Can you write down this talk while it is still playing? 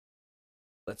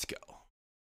Let's go.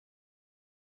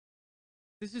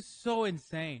 This is so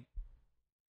insane.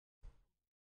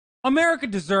 America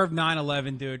deserved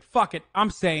 9/11, dude. Fuck it. I'm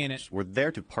saying it. We're there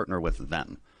to partner with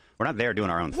them. We're not there doing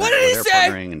our own thing. What did We're he there say?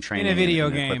 partnering and training In a video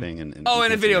and game. equipping and Oh,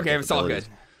 in a enhancing video our game. It's all good.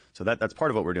 capabilities. So that's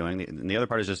part of what we're doing. And the other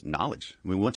part is just knowledge.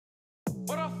 We want.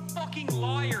 What a fucking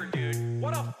liar, dude.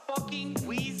 What a fucking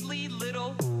Weasley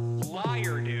little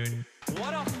liar, dude.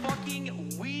 What a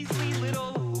fucking Weasley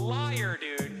little liar,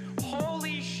 dude.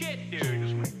 Holy shit,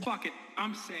 dude. Fuck it.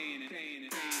 I'm saying it.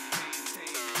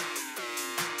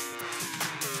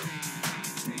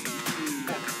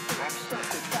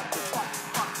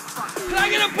 Can I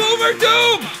get a boomer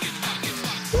doom?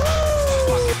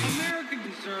 America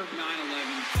deserved 9/11.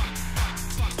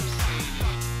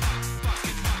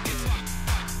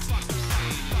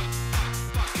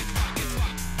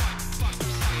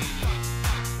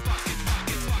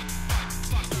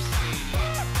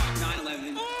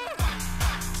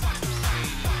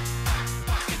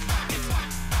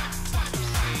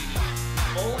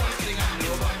 Only thing I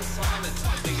know about the song that I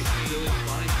think is really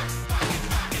funny.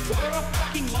 What a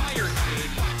fucking liar,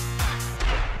 dude.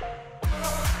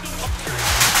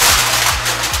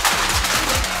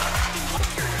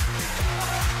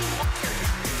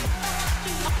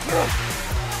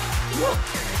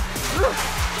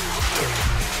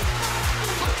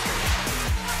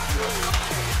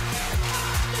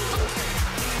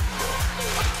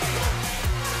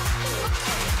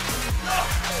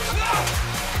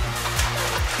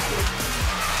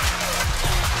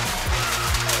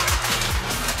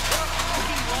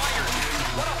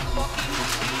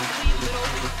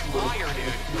 Liar,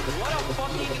 dude. What a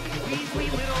fucking Weasley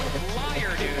little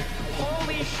liar, dude.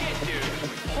 Holy shit, dude.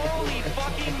 Holy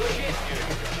fucking shit, dude.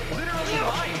 Literally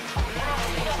lying. What a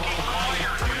fucking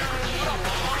liar, dude. What a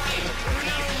fucking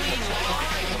Weasley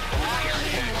lying liar,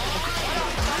 dude.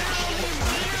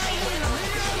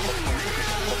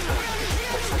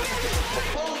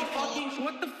 Holy fucking,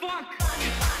 what the fuck?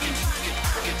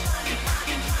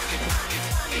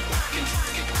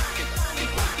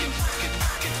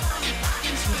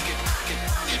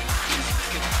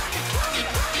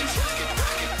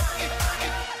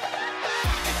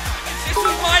 This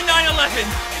was my 9/11.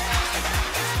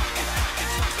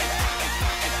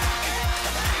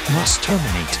 Must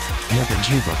terminate. Even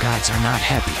Juba gods are not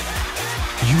happy.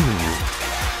 You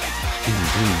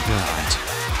God.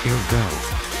 Here go.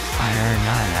 I are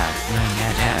not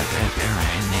have a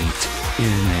paranate.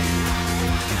 In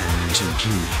to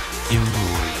you.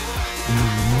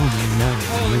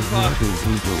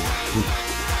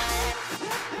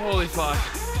 Holy fuck.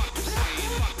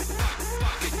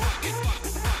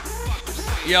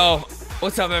 Yo,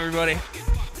 what's up, everybody?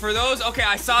 For those, okay,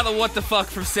 I saw the what the fuck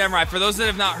from Samurai. For those that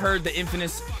have not heard the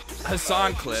infamous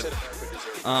Hassan clip,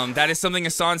 that is something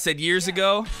Hassan said years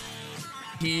ago.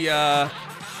 He got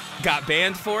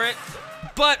banned for it,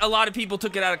 but a lot of people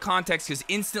took it out of context because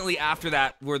instantly after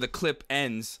that, where the clip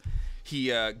ends,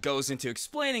 he goes into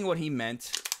explaining what he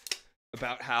meant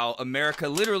about how America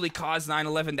literally caused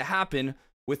 9/11 to happen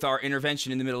with our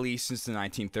intervention in the Middle East since the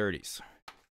 1930s.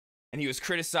 And he was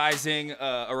criticizing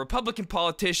a Republican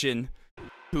politician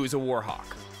who is a war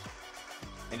hawk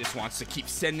and just wants to keep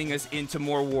sending us into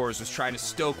more wars, was trying to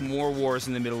stoke more wars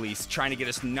in the Middle East, trying to get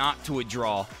us not to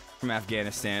withdraw from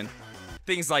Afghanistan,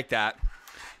 things like that.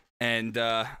 And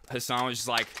Hassan was just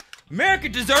like, America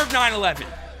deserved 9/11.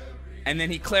 And then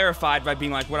he clarified by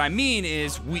being like, what I mean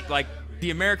is, we, like, the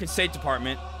American State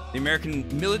Department, the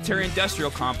American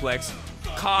military-industrial complex,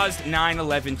 caused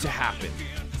 9/11 to happen.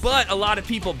 But a lot of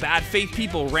people, bad faith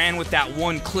people, ran with that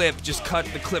one clip, just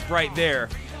cut the clip right there,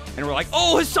 and were like,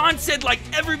 oh, Hassan said, like,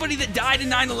 everybody that died in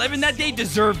 9/11 that day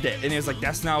deserved it. And it was like,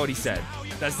 that's not what he said.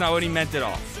 That's not what he meant at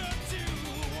all.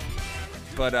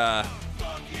 But,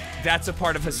 that's a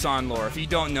part of Hassan lore. If you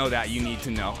don't know that, you need to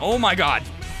know. Oh my god.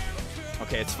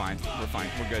 Okay, it's fine. We're fine.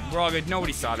 We're good. We're all good.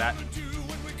 Nobody saw that.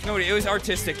 Nobody. It was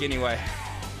artistic anyway.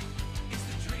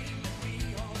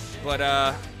 But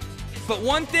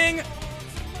one thing,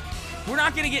 we're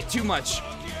not gonna get too much.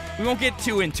 We won't get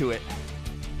too into it.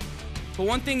 But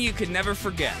one thing you could never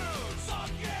forget.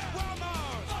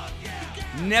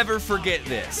 Never forget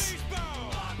this.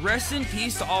 Rest in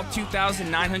peace to all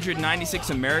 2,996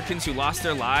 Americans who lost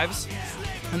their lives,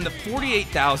 and the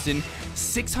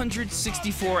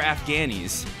 48,664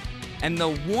 Afghanis, and the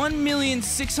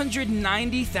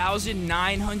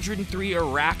 1,690,903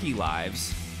 Iraqi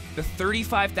lives, the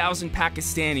 35,000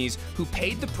 Pakistanis who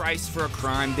paid the price for a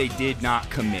crime they did not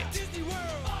commit.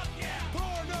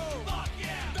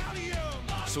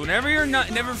 So whenever you're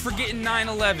never forgetting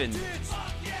 9/11,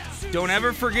 don't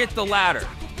ever forget the latter,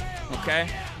 okay?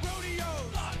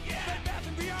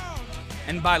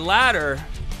 And by ladder,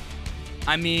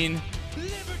 I mean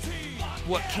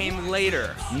what came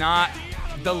later, not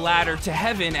the ladder to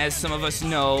heaven as some of us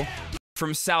know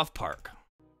from South Park.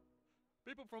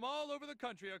 People from all over the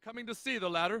country are coming to see the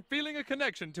ladder, feeling a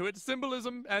connection to its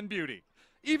symbolism and beauty.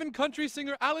 Even country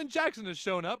singer Alan Jackson has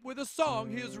shown up with a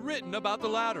song he has written about the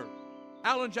ladder.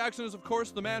 Alan Jackson is, of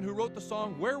course, the man who wrote the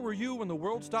song Where Were You When the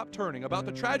World Stopped Turning about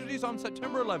the tragedies on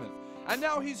September 11th. And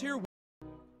now he's here.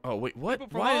 Oh, wait, what? People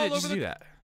from Why all did it just over do the that?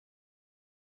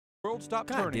 World stopped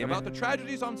God turning damn it. about the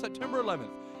tragedies on September 11th.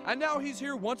 And now he's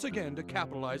here once again to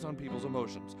capitalize on people's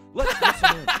emotions. Let's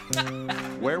listen in.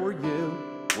 Where were you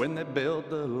when they built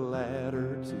the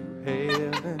ladder to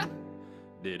heaven?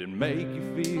 Did it make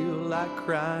you feel like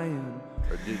crying,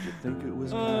 or did you think it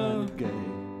was kind of gay?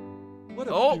 What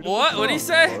a Oh, beautiful what? What'd he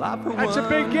song. say? Well, I, for That's a one,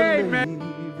 big game, man.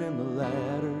 believe in the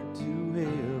ladder to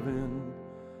heaven.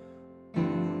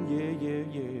 Yeah, yeah,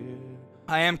 yeah.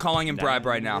 I am calling him Bribe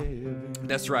right now.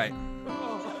 That's right.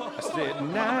 I said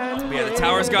 9 Yeah, the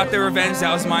towers got their revenge.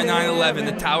 That was my 9/11.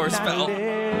 The towers fell.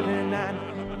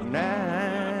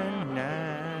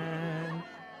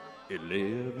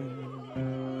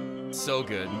 11. So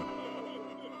good.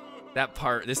 That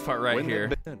part, this part right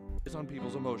here. Is on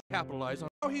people's emotions. Capitalize on.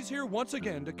 Now he's here once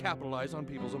again to capitalize on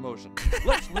people's emotions.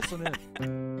 Let's listen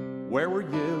in. Where were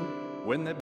you when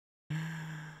they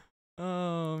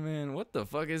Oh man, what the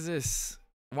fuck is this?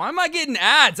 Why am I getting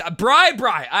ads? Bribe.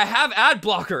 I have ad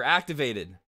blocker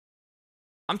activated.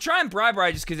 I'm trying Bribe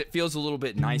just because it feels a little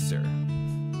bit nicer.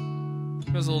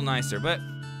 Feels a little nicer, but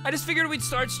I just figured we'd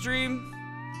start stream.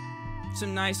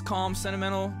 Some nice, calm,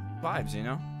 sentimental vibes, you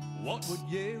know? What would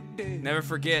you do? Never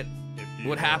forget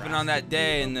what happened on that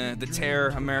day and the terror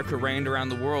America reigned around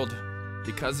the world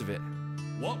because of it.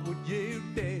 What would you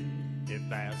do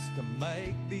if asked to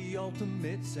make the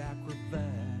ultimate sacrifice?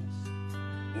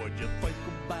 Would you think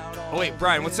about all Oh wait,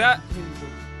 Brian, what's that? the people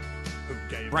who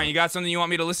gave Brian, you got something you want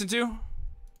me to listen to?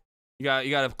 You got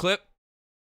a clip?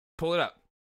 Pull it up.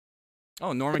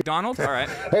 Oh, Norm Macdonald? All right.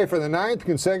 Hey, for the 9th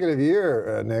consecutive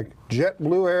year, Nick,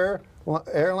 JetBlue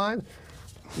Airlines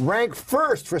ranked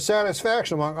first for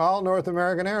satisfaction among all North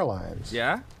American airlines.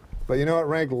 Yeah? But you know what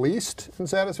ranked least in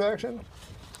satisfaction?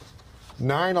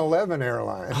 9/11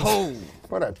 Airlines. Oh.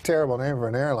 What a terrible name for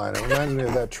an airline. It reminds me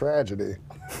of that tragedy.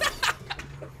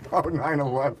 Oh,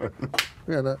 9/11.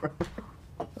 You know.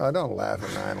 Oh, don't laugh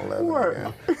at 9/11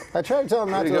 again. I tried to tell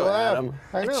him not to laugh. Adam.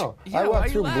 I know. Yeah, I why walked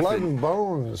you through blood laughing? and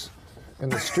bones in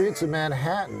the streets of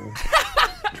Manhattan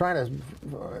trying to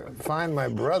find my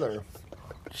brother.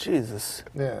 Jesus.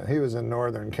 Yeah, he was in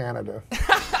northern Canada.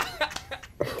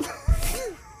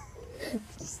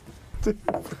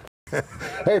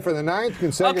 Hey, for the 9th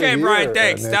consecutive year. Okay, Brian,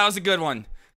 thanks. Nick, That was a good one.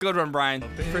 Good one, Brian.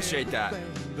 Appreciate that.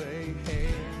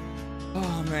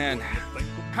 Oh, man.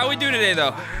 How we doing today,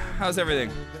 though? How's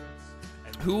everything?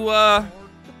 Who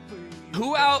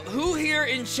here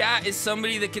in chat is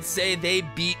somebody that could say they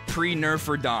beat pre-nerf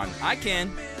Radon? I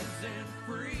can.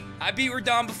 I beat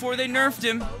Radon before they nerfed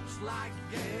him.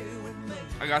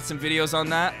 I got some videos on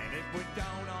that.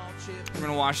 We're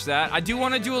gonna watch that. I do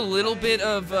want to do a little bit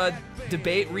of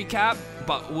debate recap,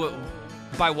 but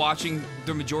by watching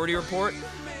the Majority Report.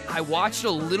 I watched a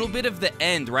little bit of the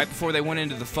end right before they went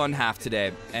into the fun half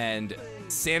today, and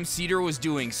Sam Cedar was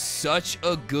doing such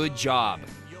a good job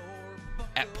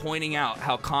at pointing out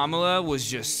how Kamala was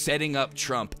just setting up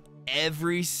Trump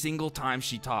every single time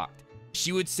she talked.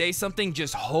 She would say something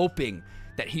just hoping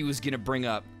that he was gonna bring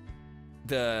up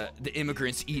the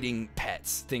immigrants eating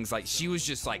pets, things like. She was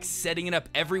just like setting it up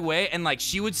every way, and like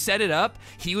she would set it up,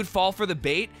 he would fall for the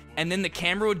bait, and then the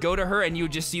camera would go to her and you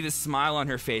would just see this smile on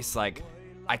her face like,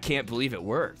 I can't believe it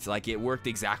worked. Like it worked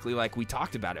exactly like we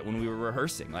talked about it when we were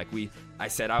rehearsing. Like I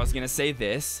said I was gonna say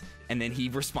this, and then he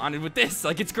responded with this.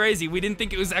 Like it's crazy. We didn't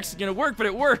think it was actually gonna work, but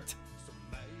it worked.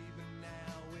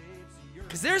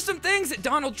 Because there's some things that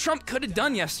Donald Trump could have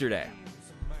done yesterday.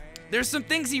 There's some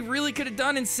things he really could have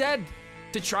done and said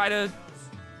to try to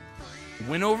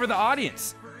win over the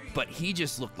audience. But he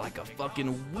just looked like a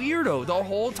fucking weirdo the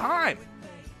whole time.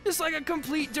 Just like a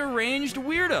complete deranged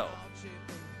weirdo.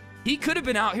 He could have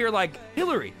been out here like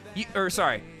Hillary,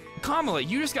 Kamala,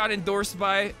 you just got endorsed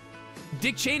by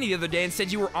Dick Cheney the other day and said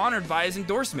you were honored by his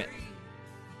endorsement.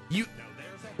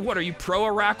 What, are you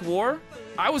pro-Iraq war?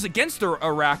 I was against the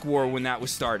Iraq war when that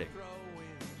was starting.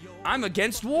 I'm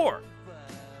against war.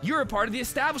 You're a part of the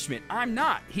establishment. I'm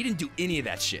not. He didn't do any of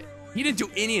that shit. He didn't do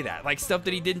any of that. Like stuff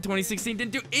that he did in 2016,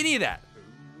 didn't do any of that.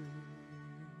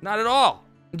 Not at all.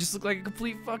 He just looked like a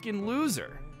complete fucking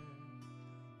loser.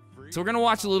 So we're gonna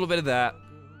watch a little bit of that.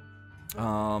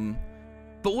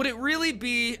 But would it really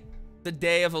be the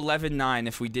day of 11/9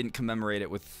 if we didn't commemorate it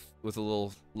with a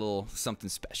little something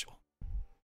special.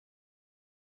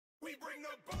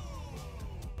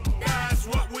 That's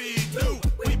what we do.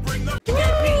 We bring the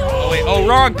Oh wait, oh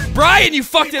wrong. Brian, you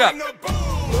fucked it up. That's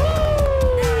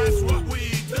what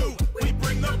we do. We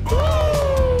bring the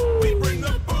boom. We bring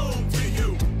the boom to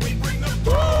you. We bring the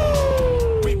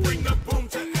boom. We bring the boom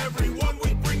to everyone.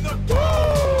 We bring the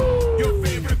boom. Your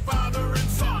favorite father and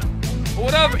son.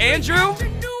 What up, Andrew?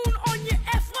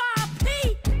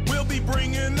 We'll be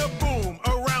bringing the boom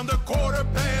around the 3:15.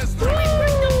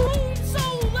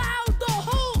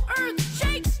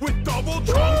 With double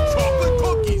drunk chocolate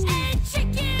cookies and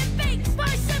chicken baked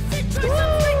biceps and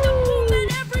triceps, bring the boom that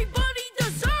everybody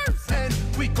deserves. And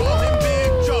we call him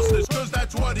Big Justice, cause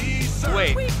that's what he serves.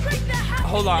 Wait,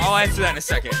 hold on, I'll answer that in a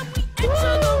second.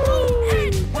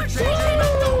 We're changing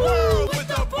up the world with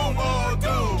the boom all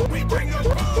do. We bring the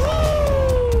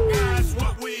boom. That's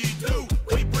what we do.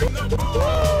 We bring the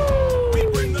boom. We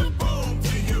bring the boom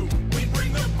to you. We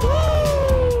bring the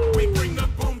boom. We bring the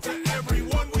boom to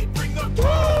everyone. We bring the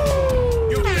boom.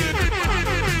 Your favorite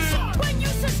father and son. When you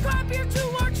subscribe here to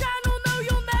our channel, no,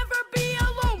 you'll never be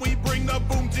alone. We bring the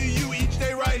boom to you each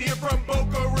day right here from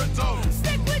Boca Raton.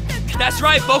 Stick with the That's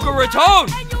right, Boca Raton.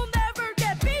 and you'll never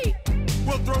get beat.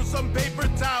 We'll throw some paper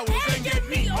towels and get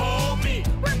me all me.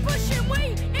 We're pushing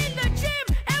weight in the gym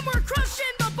and we're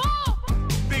crushing the ball.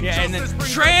 Big Yeah, and then Justice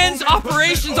brings trans the boom and puts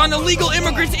operations it on over illegal the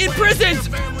immigrants wall. in Where prisons.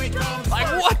 your family comes Like,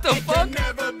 first. what the It fuck? can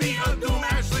never be a doom.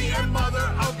 Ashley and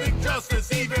mother of Big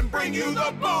Justice even bring you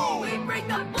the We boom. bring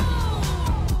the boom.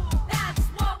 That's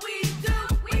what we do.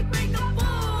 We bring the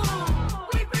boom.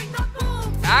 We bring the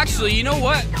boom. Actually, you know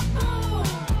what?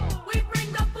 We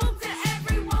bring the boom to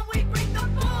everyone. We bring the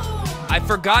boom. I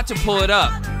forgot to pull it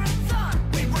up.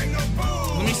 We bring the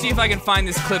boom. Let me see if I can find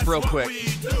this clip real quick. We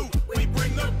do. We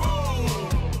bring the boom.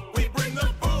 We bring the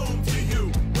boom to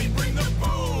you. We bring the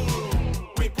boom.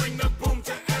 We bring the boom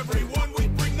to everyone. We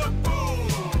bring the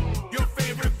boom. Your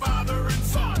favorite father and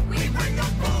son. We bring the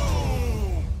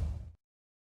boom.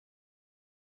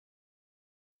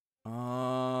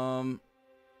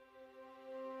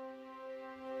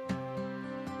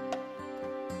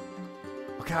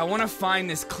 Okay, I want to find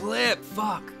this clip.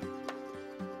 Fuck.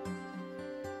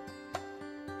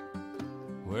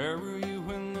 Where were you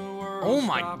when the world Oh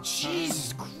my stopped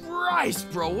Jesus Christ,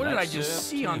 bro. What did I just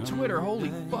see on Twitter?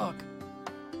 Holy fuck.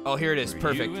 Oh, here it is.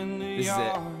 Perfect. This is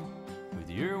it. with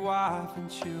your wife and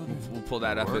children? We'll pull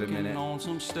that up in a Working minute. on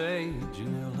some stage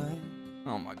in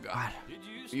LA. Oh my god.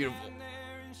 Beautiful.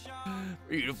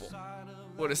 Beautiful.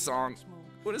 What a song.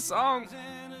 What a song.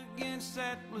 Against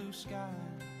that blue sky.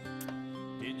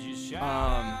 Did you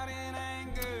shout in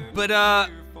anger But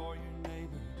for your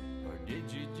neighbor, or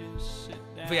did you just sit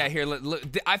down? but yeah, here look,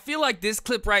 I feel like this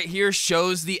clip right here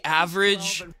shows the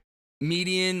average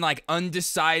median like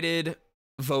undecided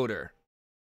voter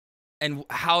and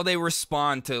how they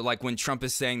respond to like when Trump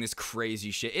is saying this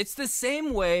crazy shit. It's the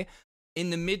same way in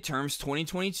the midterms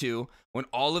 2022 when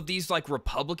all of these like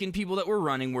Republican people that were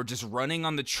running were just running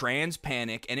on the trans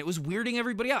panic, and it was weirding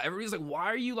everybody out. Everybody's like, why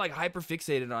are you like hyper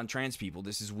fixated on trans people?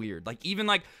 This is weird. Like even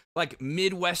like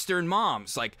Midwestern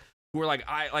moms like who are like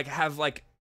I like have like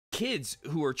kids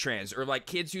who are trans, or like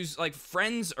kids whose like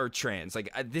friends are trans.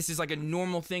 Like this is like a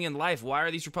normal thing in life. Why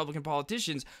are these Republican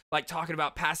politicians like talking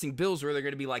about passing bills where they're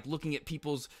going to be like looking at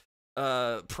people's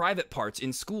private parts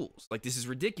in schools? Like this is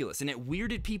ridiculous, and it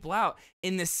weirded people out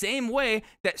in the same way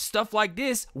that stuff like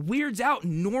this weirds out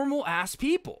normal ass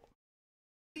people.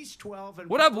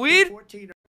 What up, weed?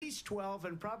 At least 12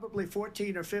 and probably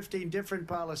 14 or 15 different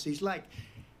policies. Like,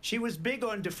 she was big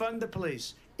on defund the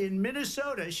police. In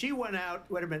Minnesota, she went out,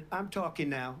 wait a minute, I'm talking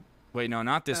now. Wait, no,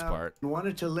 not this part.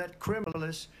 Wanted to let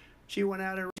criminals, she went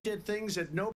out and did things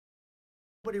that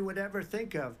nobody would ever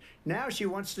think of. Now she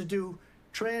wants to do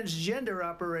transgender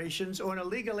operations on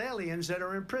illegal aliens that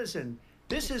are in prison.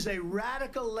 This is a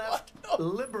radical left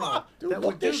liberal that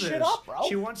would do this. Bro.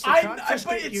 She wants to but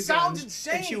confiscate it your sounds guns,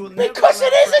 insane. and she will never Because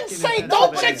it allow is fracking in insane.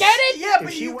 Don't you Pennsylvania. get it? Yeah, If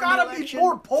but she you won gotta the be election,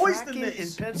 more poised than fracking this. in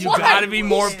You Pennsylvania- gotta be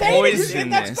more poised than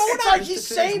That's this. going on. He's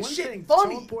saying One shit thing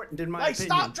funny. so important in my Like,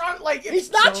 opinion. stop trying. Like, he's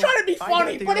not So, trying to be I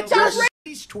funny, got but the it's over- outrageous. At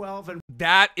least 12 and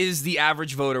That is the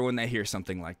average voter when they hear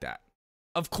something like that.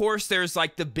 Of course, there's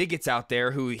like the bigots out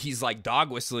there who he's like dog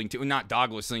whistling to, not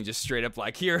dog whistling, just straight up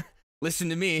like, here, listen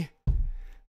to me.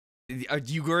 Do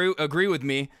you agree with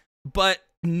me? But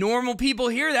normal people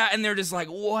hear that and they're just like,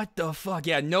 what the fuck?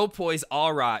 Yeah, no poise,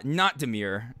 all right. Not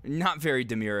demure. Not very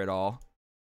demure at all.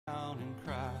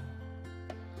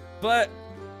 But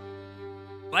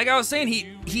like I was saying,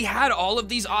 he had all of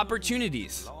these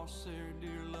opportunities.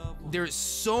 there's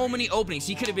so many openings.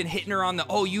 He could have been hitting her on the,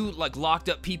 oh, you like locked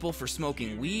up people for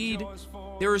smoking weed.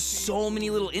 There are so many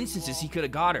little instances he could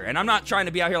have got her. And I'm not trying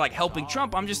to be out here like helping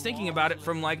Trump. I'm just thinking about it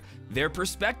from like their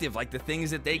perspective, like the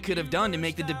things that they could have done to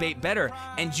make the debate better.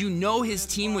 And you know his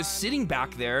team was sitting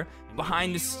back there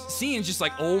behind the scenes just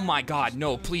like, oh my God,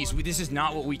 no, please, this is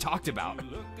not what we talked about.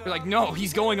 They're like, no,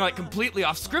 he's going like completely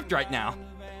off script right now.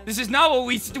 This is not what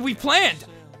we planned.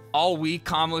 All week,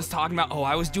 Kamala's talking about, oh,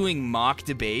 I was doing mock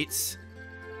debates.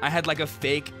 I had like a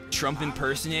fake Trump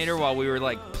impersonator while we were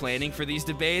like planning for these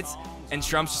debates. And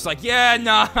Trump's just like, yeah,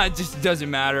 nah, it just doesn't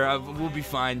matter. We'll be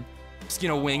fine. Just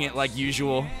gonna wing it like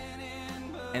usual.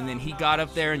 And then he got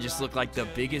up there and just looked like the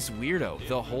biggest weirdo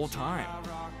the whole time.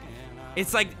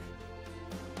 It's like,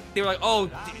 they were like,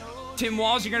 oh, Tim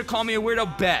Walz, you're gonna call me a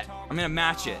weirdo? Bet. I'm gonna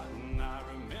match it.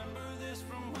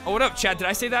 Oh, what up, Chad? Did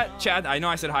I say that? Chad, I know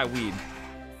I said hi, weed.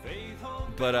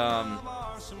 But,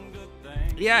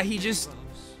 yeah, he just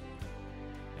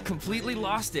completely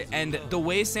lost it. And the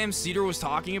way Sam Cedar was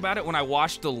talking about it when I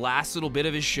watched the last little bit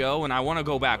of his show, and I want to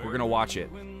go back, we're going to watch it.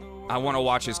 I want to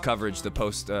watch his coverage, the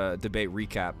post-debate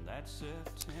recap.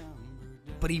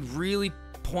 But he really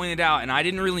pointed out, and I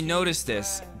didn't really notice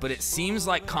this, but it seems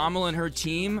like Kamala and her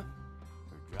team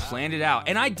planned it out.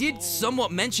 And I did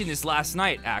somewhat mention this last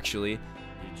night, actually.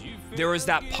 There was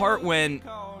that part when,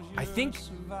 I think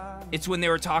it's when they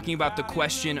were talking about the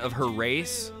question of her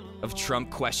race, of Trump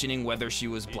questioning whether she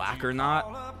was black or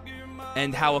not,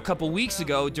 and how a couple weeks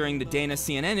ago during the Dana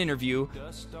CNN interview,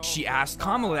 she asked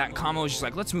Kamala that, and Kamala was just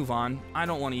like, let's move on. I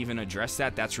don't want to even address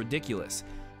that. That's ridiculous.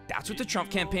 That's what the Trump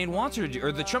campaign wants her to do,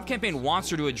 or the Trump campaign wants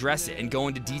her to address it and go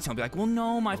into detail and be like, well,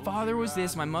 no, my father was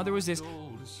this, my mother was this,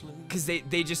 because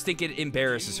they just think it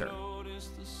embarrasses her.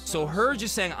 So her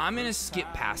just saying, I'm going to skip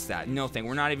past that. No thing.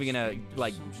 We're not even going to,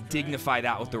 like, dignify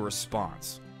that with a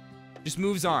response. Just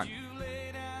moves on.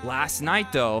 Last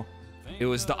night, though, it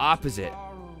was the opposite.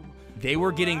 They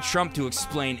were getting Trump to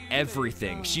explain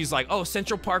everything. She's like, oh,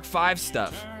 Central Park 5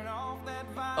 stuff.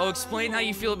 Oh, explain how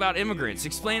you feel about immigrants.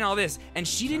 Explain all this. And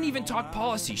she didn't even talk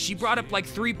policy. She brought up, like,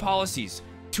 3 policies.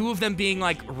 2 of them being,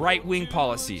 like, right-wing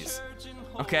policies.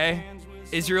 Okay?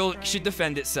 Israel should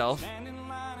defend itself.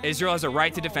 Israel has a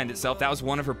right to defend itself. That was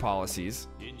one of her policies.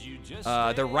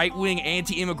 The right-wing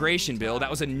anti-immigration bill. That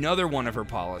was another one of her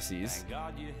policies.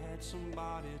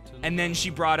 And then she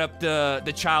brought up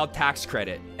the child tax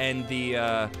credit and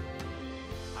the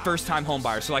first-time home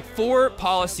buyer. So like 4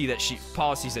 policies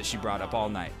that she brought up all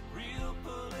night.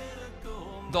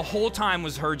 The whole time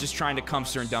was her just trying to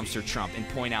dumpster and dumpster Trump and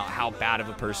point out how bad of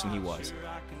a person he was.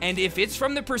 And if it's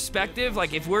from the perspective,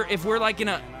 like if we're like in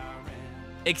a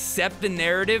accept the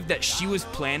narrative that she was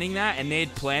planning that and they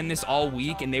had planned this all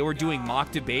week and they were doing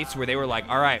mock debates where they were like,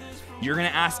 all right, you're gonna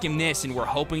ask him this and we're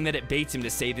hoping that it baits him to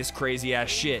say this crazy ass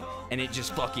shit, and it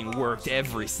just fucking worked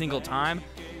every single time.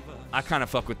 I kind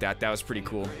of fuck with that. That was pretty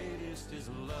cool.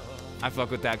 I fuck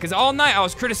with that because all night I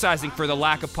was criticizing for the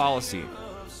lack of policy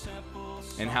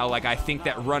and how like I think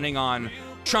that running on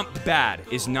Trump bad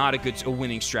is not a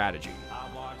winning strategy.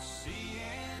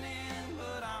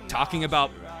 Talking about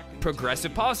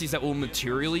progressive policies that will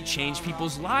materially change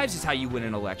people's lives is how you win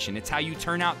an election. It's how you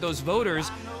turn out those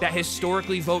voters that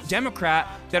historically vote Democrat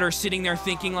that are sitting there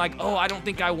thinking like, oh, I don't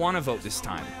think I want to vote this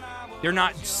time. They're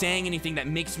not saying anything that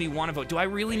makes me want to vote. Do I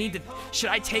really need to, should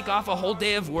I take off a whole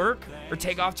day of work or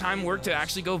take off time work to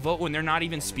actually go vote when they're not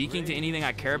even speaking to anything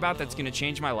I care about that's going to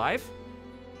change my life?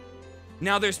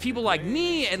 Now, there's people like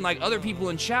me and like other people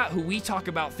in chat who we talk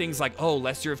about things like, oh,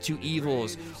 lesser of two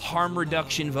evils, harm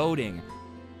reduction voting.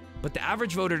 But the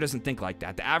average voter doesn't think like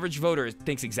that. The average voter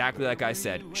thinks exactly like I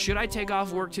said. Should I take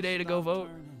off work today to go vote?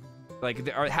 Like,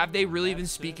 have they really been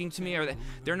speaking to me? Or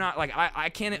they're not like, I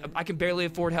can barely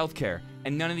afford health care.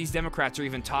 And none of these Democrats are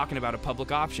even talking about a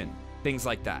public option. Things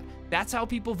like that. That's how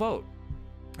people vote.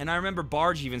 And I remember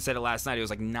Barge even said it last night. It was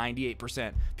like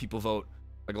 98% people vote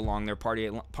like along their party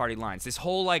lines. This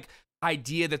whole like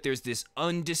idea that there's this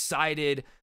undecided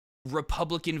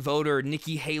Republican voter,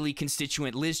 Nikki Haley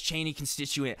constituent, Liz Cheney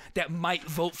constituent that might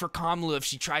vote for Kamala if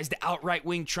she tries to outright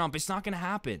wing Trump. It's not going to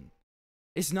happen.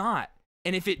 It's not.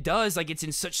 And if it does, like, it's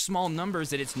in such small numbers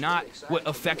that it's not what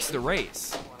affects the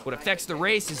race. What affects the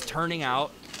race is turning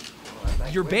out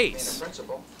your base. And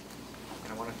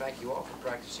I want to thank you all for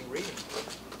practicing reading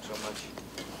so much.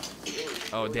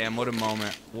 Oh, damn, what a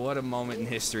moment. What a moment in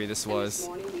history this was. This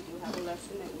morning we do have a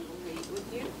lesson that we will read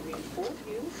with you, read for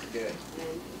you. Good.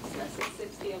 And it's lesson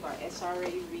 60 of our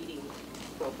SRA reading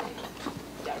program,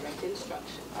 direct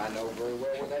instruction. I know very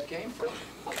well where that came from.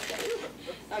 Okay.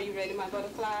 Are you ready, my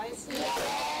butterflies?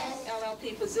 Yes.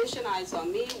 LLP position, eyes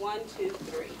on me, 1, 2,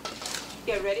 3.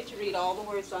 Get ready to read all the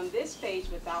words on this page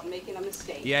without making a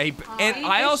mistake. Yeah, and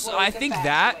I think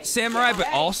that, Samurai, but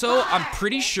also I'm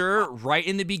pretty sure right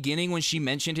in the beginning when she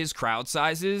mentioned his crowd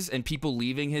sizes and people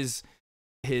leaving his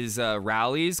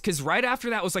rallies, because right after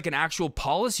that was like an actual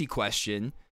policy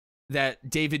question that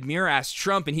David Muir asked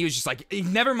Trump, and he was just like,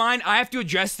 never mind, I have to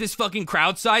address this fucking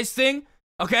crowd size thing,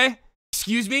 okay?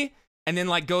 Excuse me? And then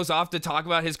like goes off to talk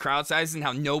about his crowd size and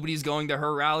how nobody's going to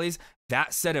her rallies.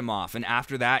 That set him off, and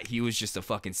after that, he was just a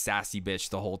fucking sassy bitch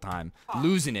the whole time,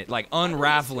 losing it, like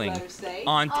unraveling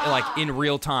on like in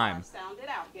real time. Sound it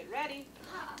out. Get ready.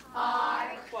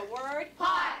 What word?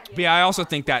 But yeah, I also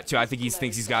think that too. I think he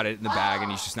thinks he's got it in the bag, and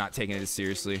he's just not taking it as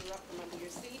seriously.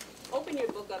 Open your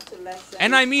book up to lesson.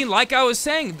 And I mean, like I was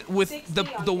saying, with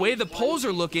the way the polls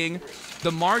are looking,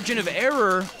 the margin of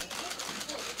error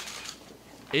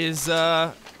is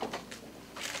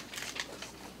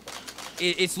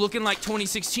it's looking like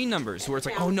 2016 numbers, where it's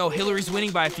like, oh no, Hillary's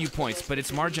winning by a few points, but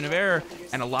it's margin of error.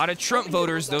 And a lot of Trump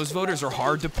voters, those voters are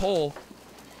hard to poll.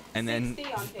 And then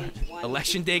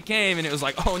election day came, and it was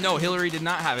like, oh no, Hillary did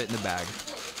not have it in the bag.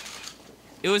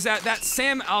 It was that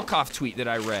Sam Alcoff tweet that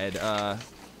I read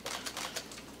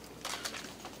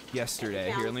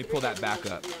yesterday. Here, let me pull that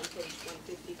back up.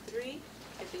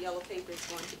 If the yellow paper is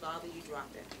going to bother you,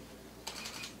 drop it.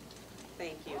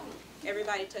 Thank you.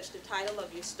 Everybody touch the title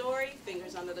of your story.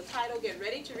 Fingers under the title. Get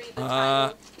ready to read the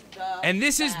title. And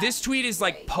this tweet is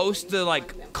like post the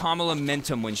like Kamala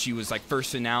Mentum when she was like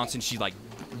first announced and she like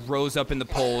rose up in the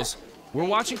polls. We're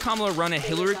watching Kamala run a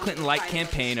Hillary Clinton-like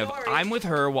campaign of I'm with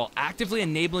her while actively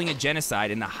enabling a genocide,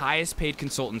 and the highest paid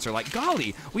consultants are like,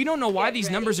 golly, we don't know why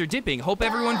these numbers are dipping. Hope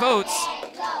everyone votes.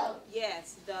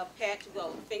 Yes, the pet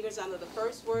go. Fingers under the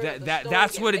first word.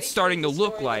 That's what it's starting to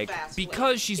look like,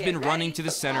 because she's been running to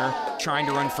the center, trying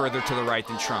to run further to the right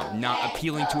than Trump, not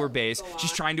appealing to her base.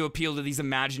 She's trying to appeal to these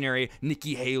imaginary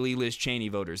Nikki Haley, Liz Cheney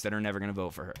voters that are never going to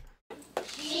vote for her.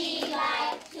 She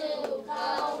likes to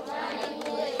go running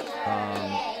with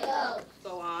her.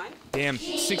 Go on. Damn,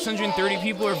 630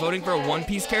 people are voting for a One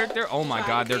Piece character? Oh my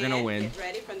god, they're going to win. Get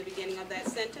ready from the beginning of that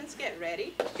sentence. Get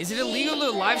ready. Is it illegal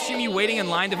to live stream you waiting in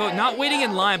line to vote? Not waiting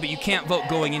in line, but you can't vote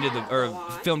going into the, or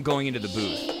film going into the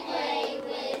booth.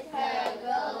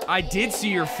 I did see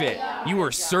your fit. You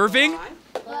were serving?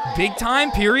 Big time,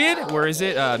 period? Where is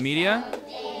it? Media?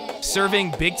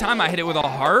 Serving big time? I hit it with a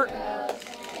heart.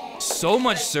 So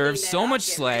much serve, so much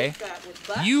slay.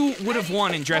 You would have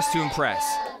won in Dress to Impress.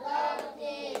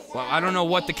 Well, I don't know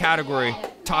what the category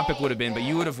topic would have been, but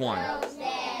you would have won.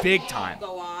 Big time.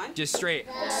 Just straight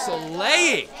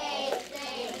slaying.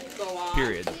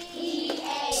 Period.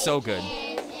 So good.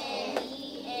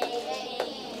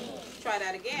 Try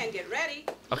that again. Get ready.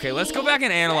 Okay, let's go back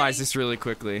and analyze this really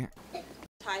quickly.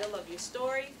 Title of your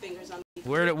story. Fingers on the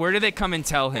Where did they come and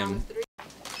tell him?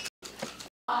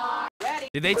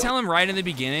 Did they tell him right in the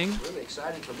beginning? It's really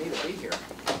exciting for me to be here.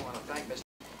 I want to thank Mr.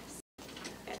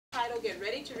 title. Get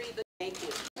ready to read the thank you.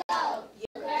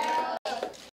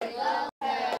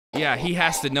 Yeah, he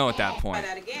has to know at that point.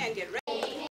 Try that again. Get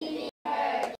ready.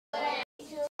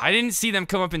 I didn't see them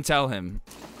come up and tell him.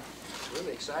 It's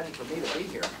really exciting for me to be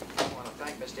here. I want to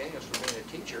thank Miss Daniels for being a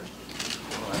teacher. I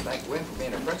want to thank Gwen for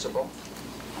being a principal.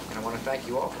 And I want to thank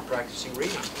you all for practicing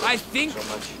reading. I think so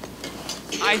much.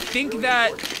 I think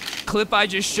that clip I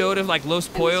just showed of like Los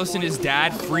Pollos and his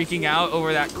dad freaking out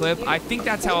over that clip, I think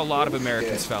that's how a lot of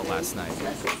Americans felt last night.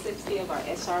 Lesson 60 of our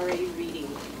SRA reading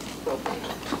program.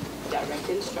 Direct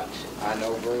instruction. I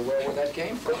know very well where that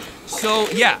came from. So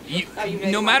yeah,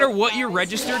 no matter what you're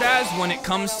registered as, when it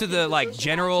comes to the like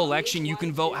general election, you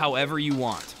can vote however you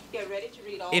want.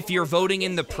 If you're voting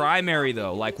in the primary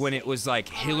though, like when it was like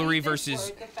Hillary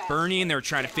versus Bernie and they were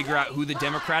trying to figure out who the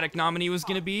Democratic nominee was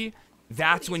going to be,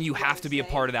 that's when you have to be a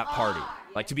part of that party.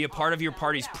 Like to be a part of your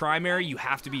party's primary, you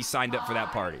have to be signed up for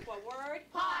that party.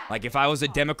 Like if I was a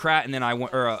Democrat and then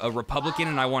or a Republican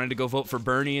and I wanted to go vote for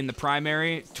Bernie in the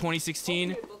primary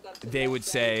 2016, they would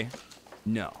say,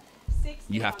 no,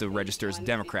 you have to register as a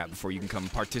Democrat before you can come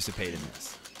participate in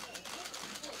this.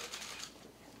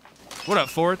 What up,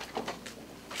 Ford?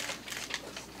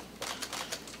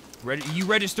 You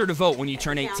register to vote when you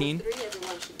turn 18.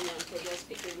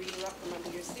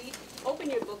 Open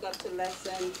your book up to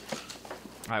lesson.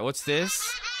 All right, what's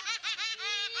this?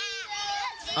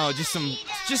 Oh, just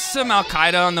some Al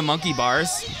Qaeda on the monkey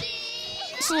bars.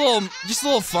 Just a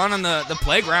little fun on the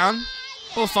playground. A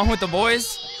little fun with the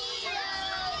boys.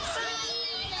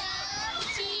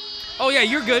 Oh yeah,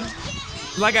 you're good.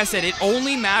 Like I said, it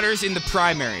only matters in the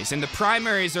primaries, and the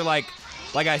primaries are like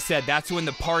I said, that's when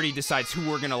the party decides who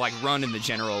we're gonna like run in the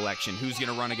general election, who's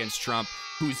gonna run against Trump,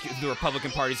 who's the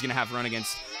Republican Party's gonna have run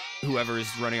against whoever is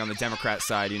running on the Democrat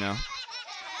side, you know.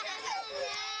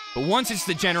 But once it's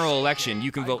the general election,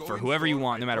 you can vote for whoever you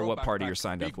want, no matter what party you're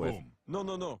signed up with.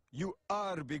 No. You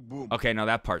are Big Boom. Okay, no,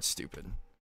 that part's stupid.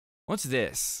 What's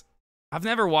this? I've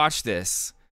never watched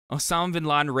this. Osama bin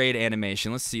Laden raid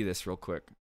animation. Let's see this real quick.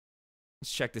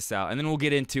 Let's check this out, and then we'll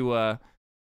get into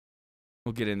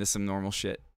some normal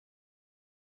shit.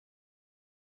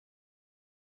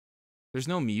 There's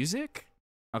no music?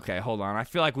 Okay, hold on. I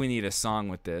feel like we need a song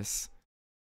with this.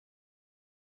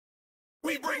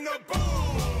 We bring the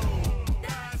boom.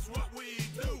 That's what we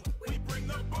do. We bring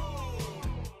the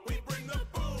boom. We bring the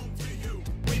boom to you.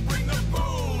 We bring the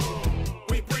boom.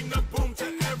 We bring the boom to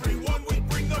everyone. We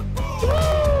bring the boom.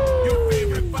 Your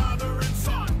favorite father and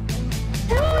son.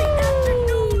 Every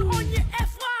afternoon on your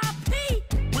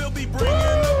FYP. We'll be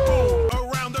bringing the boom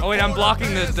around the Oh wait, I'm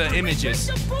blocking the images.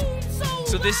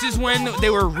 So this is when they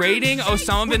were raiding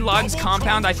Osama bin Laden's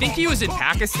compound. I think he was in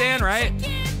Pakistan, right?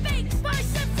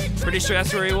 Pretty sure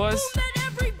that's where he was.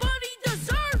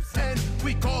 And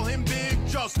we call him Big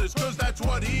Justice, cause that's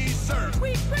what he serves.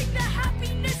 We bring the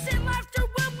happiness and laughter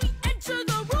when we enter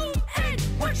the room. And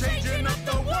We're changing up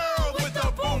the world with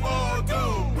the boom or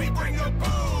do. We bring the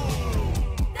boom.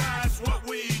 That's what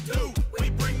we do. We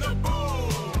bring the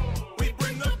boom. We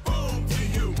bring the boom to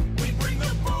you. We bring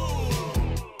the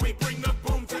boom. We bring the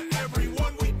boom to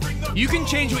everyone. We bring the You can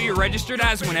change what you're registered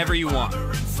as whenever you want.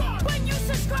 when you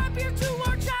subscribe here to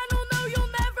our channel, no, you'll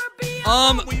never be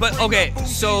But okay,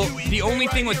 so the only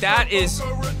thing with that is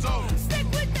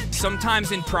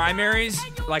sometimes in primaries,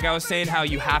 like I was saying, how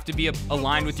you have to be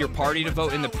aligned with your party to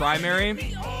vote in the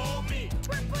primary.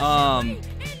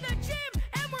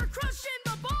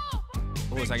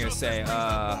 What was I gonna say?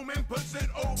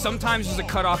 Sometimes there's a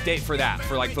cutoff date for that,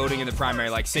 for like voting in the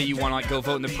primary. Like, say you want to like go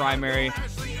vote in the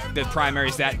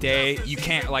primary's that day. You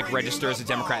can't like register as a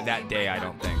Democrat that day. I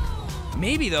don't think.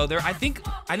 Maybe though. I think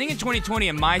in 2020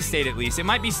 in my state at least, it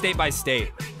might be state by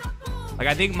state. Like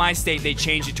I think my state they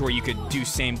changed it to where you could do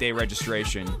same day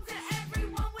registration,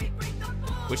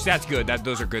 which that's good.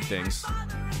 Those are good things.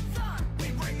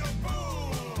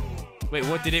 Wait,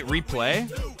 what did it replay?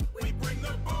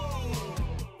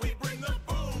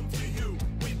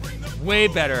 Way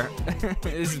better.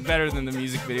 This is better than the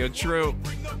music video. True.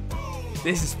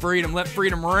 This is freedom. Let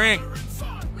freedom ring.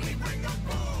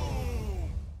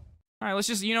 All right, let's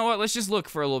just, you know what? Let's just look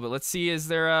for a little bit. Let's see, are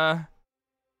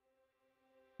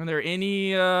there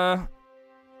any, What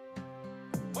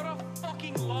a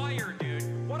fucking liar,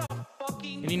 dude. What a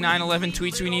fucking any 9/11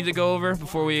 tweets we need to go over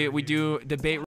before we do debate?